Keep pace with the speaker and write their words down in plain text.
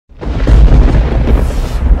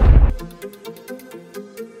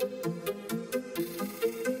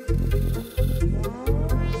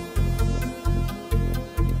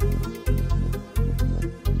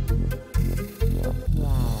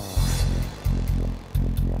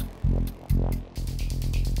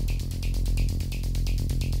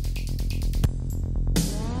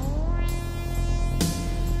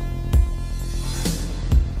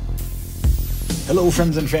Hello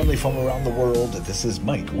friends and family from around the world, this is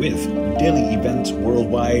Mike with Daily Events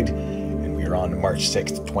Worldwide, and we are on March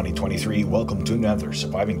 6th, 2023. Welcome to another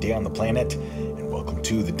surviving day on the planet, and welcome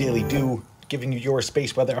to the Daily Do, giving you your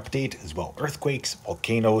space weather update, as well earthquakes,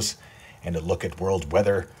 volcanoes, and a look at world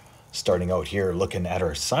weather. Starting out here, looking at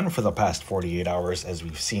our sun for the past 48 hours, as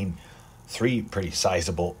we've seen three pretty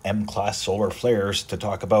sizable M-class solar flares to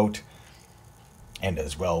talk about, and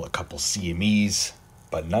as well a couple CMEs,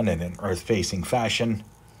 but none in an Earth-facing fashion.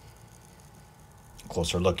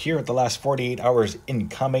 Closer look here at the last 48 hours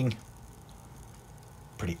incoming.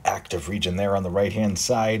 Pretty active region there on the right-hand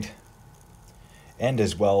side. And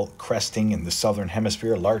as well, cresting in the southern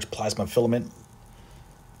hemisphere, large plasma filament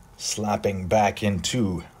slapping back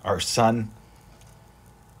into our sun.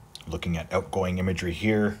 Looking at outgoing imagery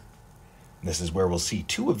here. This is where we'll see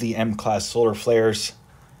two of the M-class solar flares.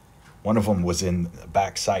 One of them was in the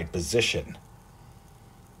backside position.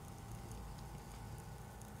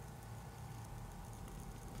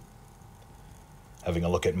 Having a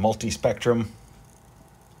look at multispectrum,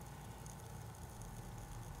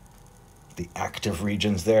 the active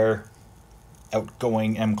regions there,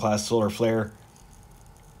 outgoing M-class solar flare,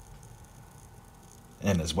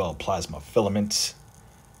 and as well plasma filaments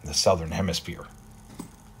in the southern hemisphere.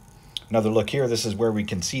 Another look here, this is where we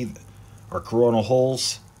can see our coronal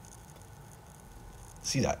holes.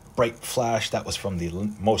 See that bright flash? That was from the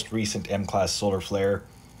most recent M-class solar flare.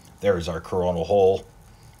 There is our coronal hole.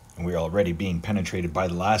 And we are already being penetrated by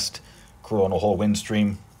the last coronal hole wind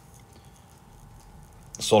stream.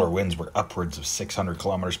 The solar winds were upwards of 600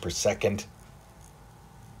 kilometers per second.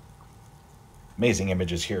 Amazing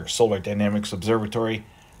images here. Solar Dynamics Observatory.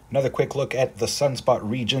 Another quick look at the sunspot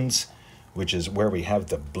regions, which is where we have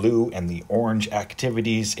the blue and the orange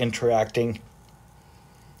activities interacting,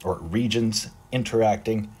 or regions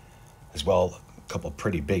interacting, as well a couple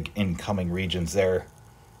pretty big incoming regions there.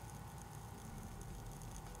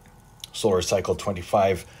 Solar cycle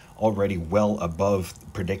 25 already well above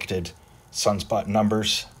predicted sunspot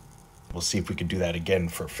numbers. We'll see if we can do that again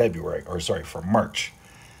for for March.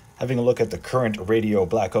 Having a look at the current radio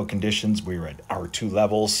blackout conditions, we're at R2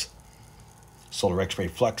 levels. Solar X-ray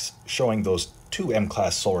flux showing those two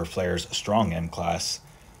M-class solar flares, strong M-class.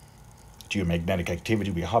 Geomagnetic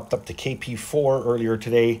activity, we hopped up to KP4 earlier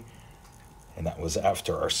today, and that was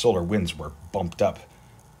after our solar winds were bumped up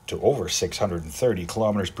to over 630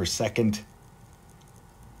 kilometers per second,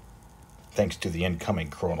 thanks to the incoming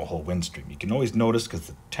coronal hole wind stream. You can always notice because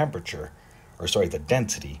the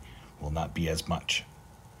density will not be as much.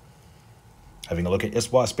 Having a look at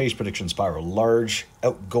ISWA space prediction spiral, large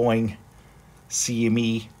outgoing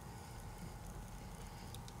CME.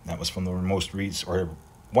 That was from the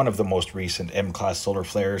one of the most recent M-class solar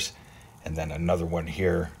flares, and then another one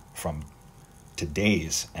here from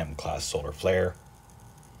today's M-class solar flare.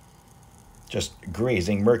 Just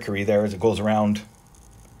grazing Mercury there as it goes around.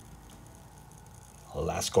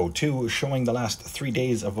 LASCO 2 showing the last 3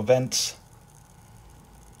 days of events.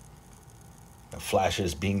 The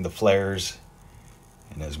flashes being the flares.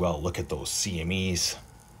 And as well, look at those CMEs.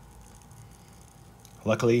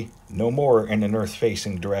 Luckily, no more in an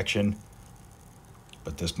Earth-facing direction.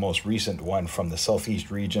 But this most recent one from the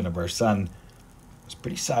southeast region of our sun was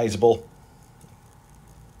pretty sizable.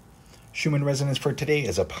 Schumann resonance for today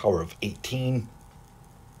is a power of 18.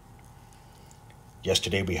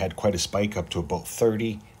 Yesterday we had quite a spike up to about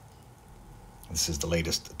 30. This is the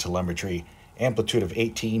latest telemetry. Amplitude of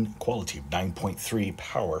 18, quality of 9.3,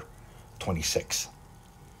 power 26.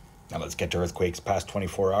 Now let's get to earthquakes past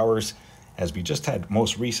 24 hours. As we just had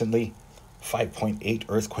most recently, 5.8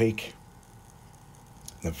 earthquake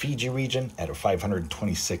in the Fiji region at a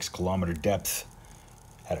 526 kilometer depth.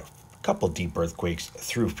 Had a couple deep earthquakes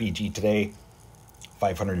through Fiji today.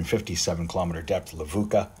 557 kilometer depth,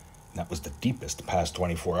 Levuka. And that was the deepest past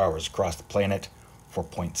 24 hours across the planet.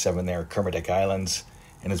 4.7 there, Kermadec Islands.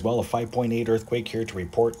 And as well a 5.8 earthquake here to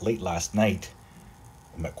report late last night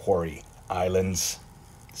in Macquarie Islands,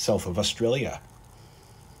 south of Australia.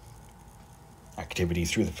 Activity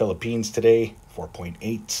through the Philippines today,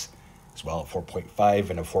 4.8. As well, 4.5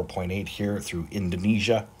 and a 4.8 here through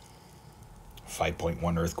Indonesia.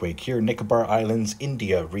 5.1 earthquake here, Nicobar Islands,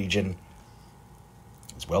 India region.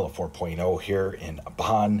 As well, a 4.0 here in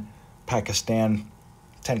Aban, Pakistan.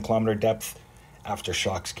 10 kilometer depth.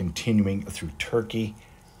 Aftershocks continuing through Turkey.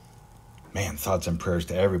 Man, thoughts and prayers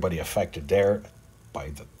to everybody affected there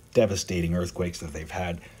by the devastating earthquakes that they've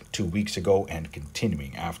had 2 weeks ago and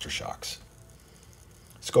continuing aftershocks.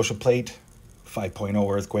 Scotia Plate,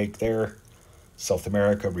 5.0 earthquake there. South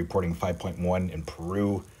America reporting 5.1 in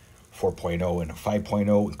Peru. 4.0 and a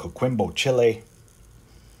 5.0 in Coquimbo, Chile.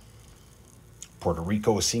 Puerto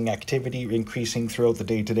Rico is seeing activity increasing throughout the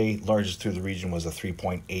day today. Largest through the region was a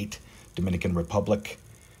 3.8. Dominican Republic,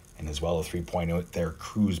 and as well a 3.0 there,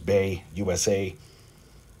 Cruz Bay, USA.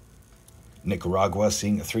 Nicaragua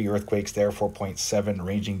seeing 3 earthquakes there, 4.7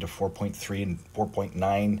 ranging to 4.3 and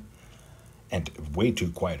 4.9, and way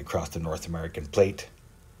too quiet across the North American plate.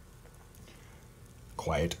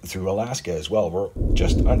 Quiet through Alaska as well. We're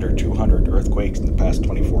just under 200 earthquakes in the past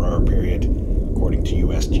 24-hour period, according to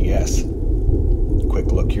USGS.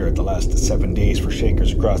 Quick look here at the last 7 days for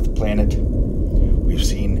shakers across the planet. We've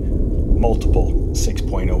seen multiple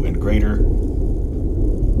 6.0 and greater.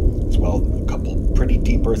 As well, a couple pretty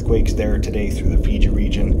deep earthquakes there today through the Fiji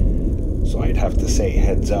region. So I'd have to say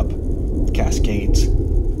heads up. Cascades,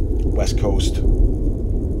 West Coast,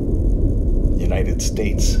 United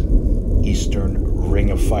States, Eastern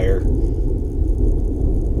Ring of Fire.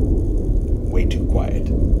 Way too quiet.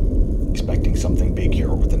 Expecting something big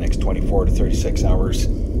here over the next 24 to 36 hours.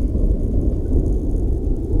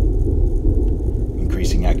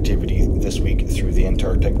 Increasing activity this week through the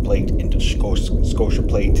Antarctic plate into Scotia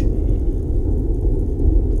plate.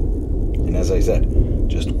 And as I said,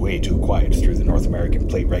 just way too quiet through the North American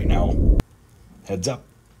plate right now. Heads up.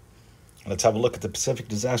 Let's have a look at the Pacific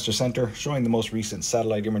Disaster Center, showing the most recent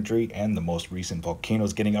satellite imagery and the most recent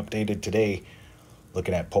volcanoes getting updated today.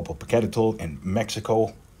 Looking at Popocatépetl in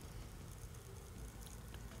Mexico,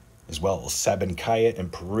 as well as Sabancaya in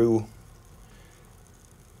Peru,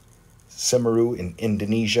 Semeru in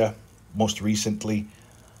Indonesia. Most recently,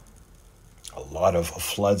 a lot of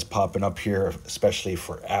floods popping up here, especially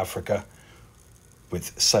for Africa,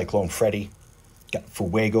 with Cyclone Freddy. Got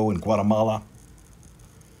Fuego in Guatemala.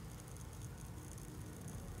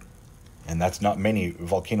 And that's not many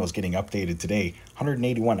volcanoes getting updated today.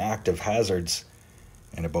 181 active hazards,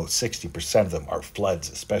 and about 60% of them are floods,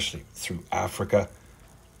 especially through Africa.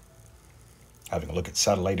 Having a look at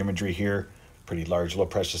satellite imagery here. Pretty large low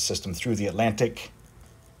pressure system through the Atlantic.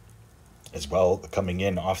 As well, coming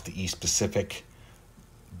in off the East Pacific,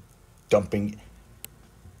 dumping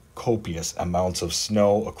copious amounts of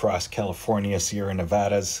snow across California, Sierra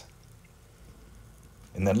Nevadas.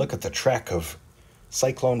 And then look at the track of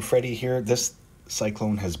Cyclone Freddy here. This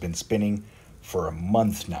cyclone has been spinning for a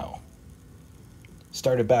month now.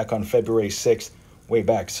 Started back on February 6th, way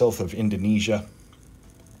back south of Indonesia,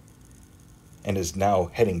 and is now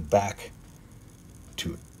heading back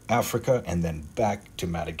to Africa and then back to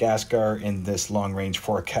Madagascar in this long-range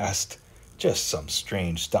forecast. Just some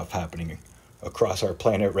strange stuff happening across our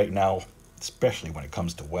planet right now, especially when it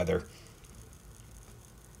comes to weather.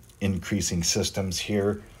 Increasing systems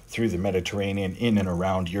here through the Mediterranean, in and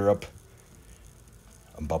around Europe.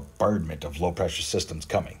 A bombardment of low-pressure systems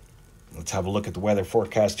coming. Let's have a look at the weather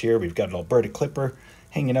forecast here. We've got an Alberta Clipper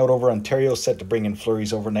hanging out over Ontario, set to bring in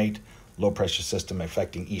flurries overnight. Low-pressure system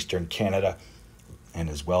affecting eastern Canada, and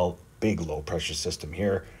as well, big low-pressure system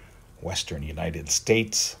here, western United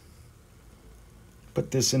States.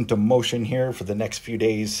 Put this into motion here for the next few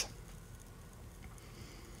days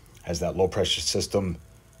as that low-pressure system,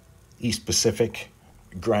 East Pacific,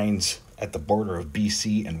 grinds at the border of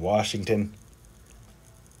BC and Washington,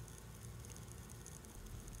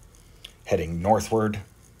 heading northward.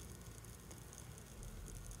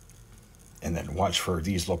 And then watch for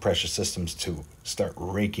these low pressure systems to start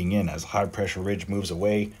raking in as high pressure ridge moves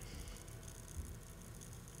away.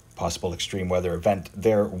 Possible extreme weather event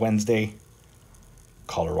there Wednesday.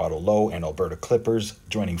 Colorado low and Alberta Clippers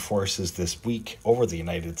joining forces this week over the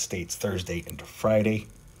United States Thursday into Friday.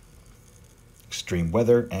 Extreme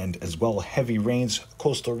weather and as well heavy rains,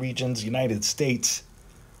 coastal regions, United States.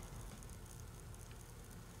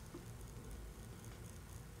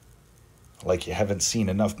 Like you haven't seen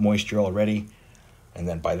enough moisture already. And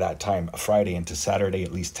then by that time, Friday into Saturday,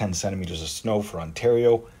 at least 10 centimeters of snow for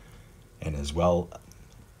Ontario. And as well,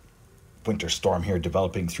 winter storm here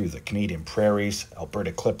developing through the Canadian prairies.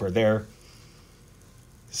 Alberta Clipper there.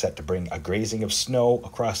 Set to bring a grazing of snow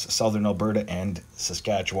across southern Alberta and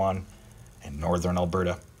Saskatchewan and northern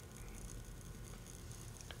Alberta.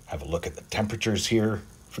 Have a look at the temperatures here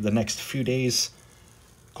for the next few days.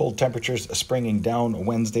 Cold temperatures springing down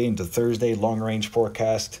Wednesday into Thursday, long-range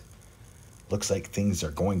forecast. Looks like things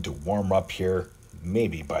are going to warm up here,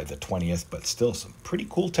 maybe by the 20th, but still some pretty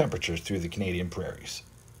cool temperatures through the Canadian prairies.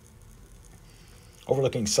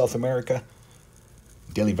 Overlooking South America,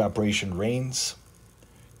 daily evaporation rains.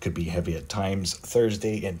 Could be heavy at times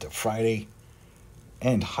Thursday into Friday,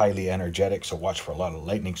 and highly energetic, so watch for a lot of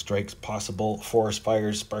lightning strikes, possible forest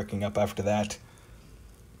fires sparking up after that.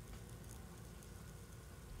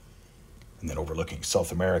 And then overlooking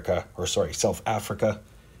South Africa,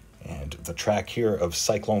 and the track here of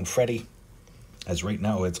Cyclone Freddy. as right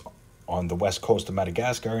now it's on the west coast of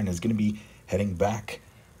Madagascar and is going to be heading back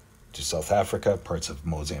to South Africa, parts of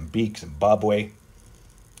Mozambique, Zimbabwe,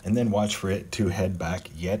 and then watch for it to head back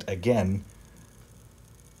yet again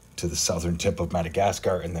to the southern tip of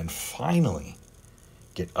Madagascar, and then finally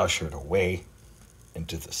get ushered away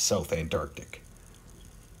into the South Antarctic.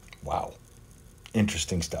 Wow.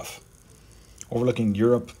 Interesting stuff. Overlooking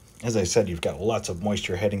Europe, as I said, you've got lots of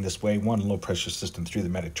moisture heading this way. One low pressure system through the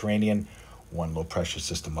Mediterranean, one low pressure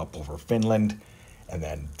system up over Finland, and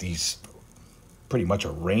then these pretty much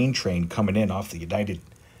a rain train coming in off the United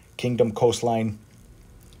Kingdom coastline,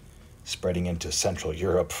 spreading into Central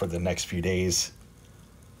Europe for the next few days.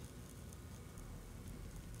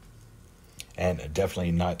 And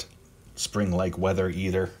definitely not spring-like weather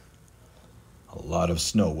either. A lot of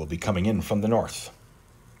snow will be coming in from the north.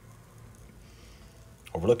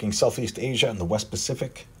 Overlooking Southeast Asia and the West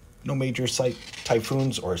Pacific, no major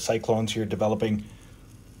typhoons or cyclones here developing.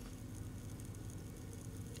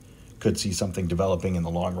 Could see something developing in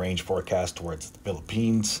the long-range forecast towards the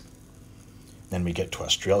Philippines. Then we get to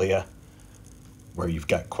Australia, where you've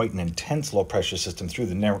got quite an intense low-pressure system through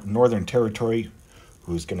the Northern Territory,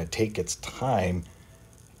 who's going to take its time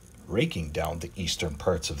raking down the eastern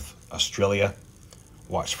parts of Australia.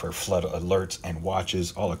 Watch for flood alerts and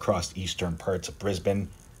watches all across eastern parts of Brisbane,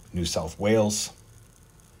 New South Wales,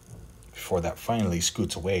 before that finally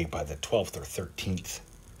scoots away by the 12th or 13th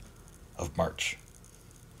of March.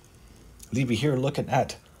 Leave you here looking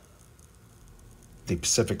at the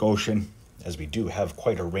Pacific Ocean, as we do have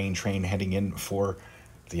quite a rain train heading in for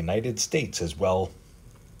the United States as well.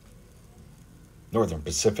 Northern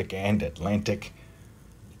Pacific and Atlantic,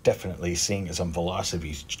 definitely seeing some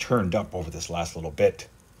velocities churned up over this last little bit.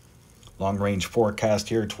 Long range forecast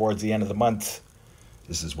here towards the end of the month.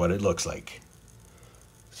 This is what it looks like.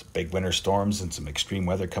 Some big winter storms and some extreme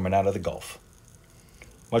weather coming out of the Gulf.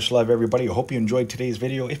 Much love, everybody. I hope you enjoyed today's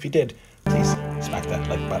video. If you did, please smack that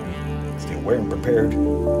like button. Stay aware and prepared.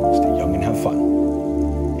 Stay young and have fun.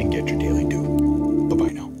 And get your daily dew.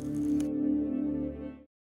 Bye-bye now.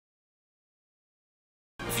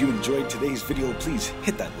 If you enjoyed today's video, please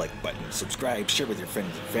hit that like button, subscribe, share with your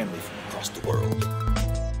friends and family from across the world.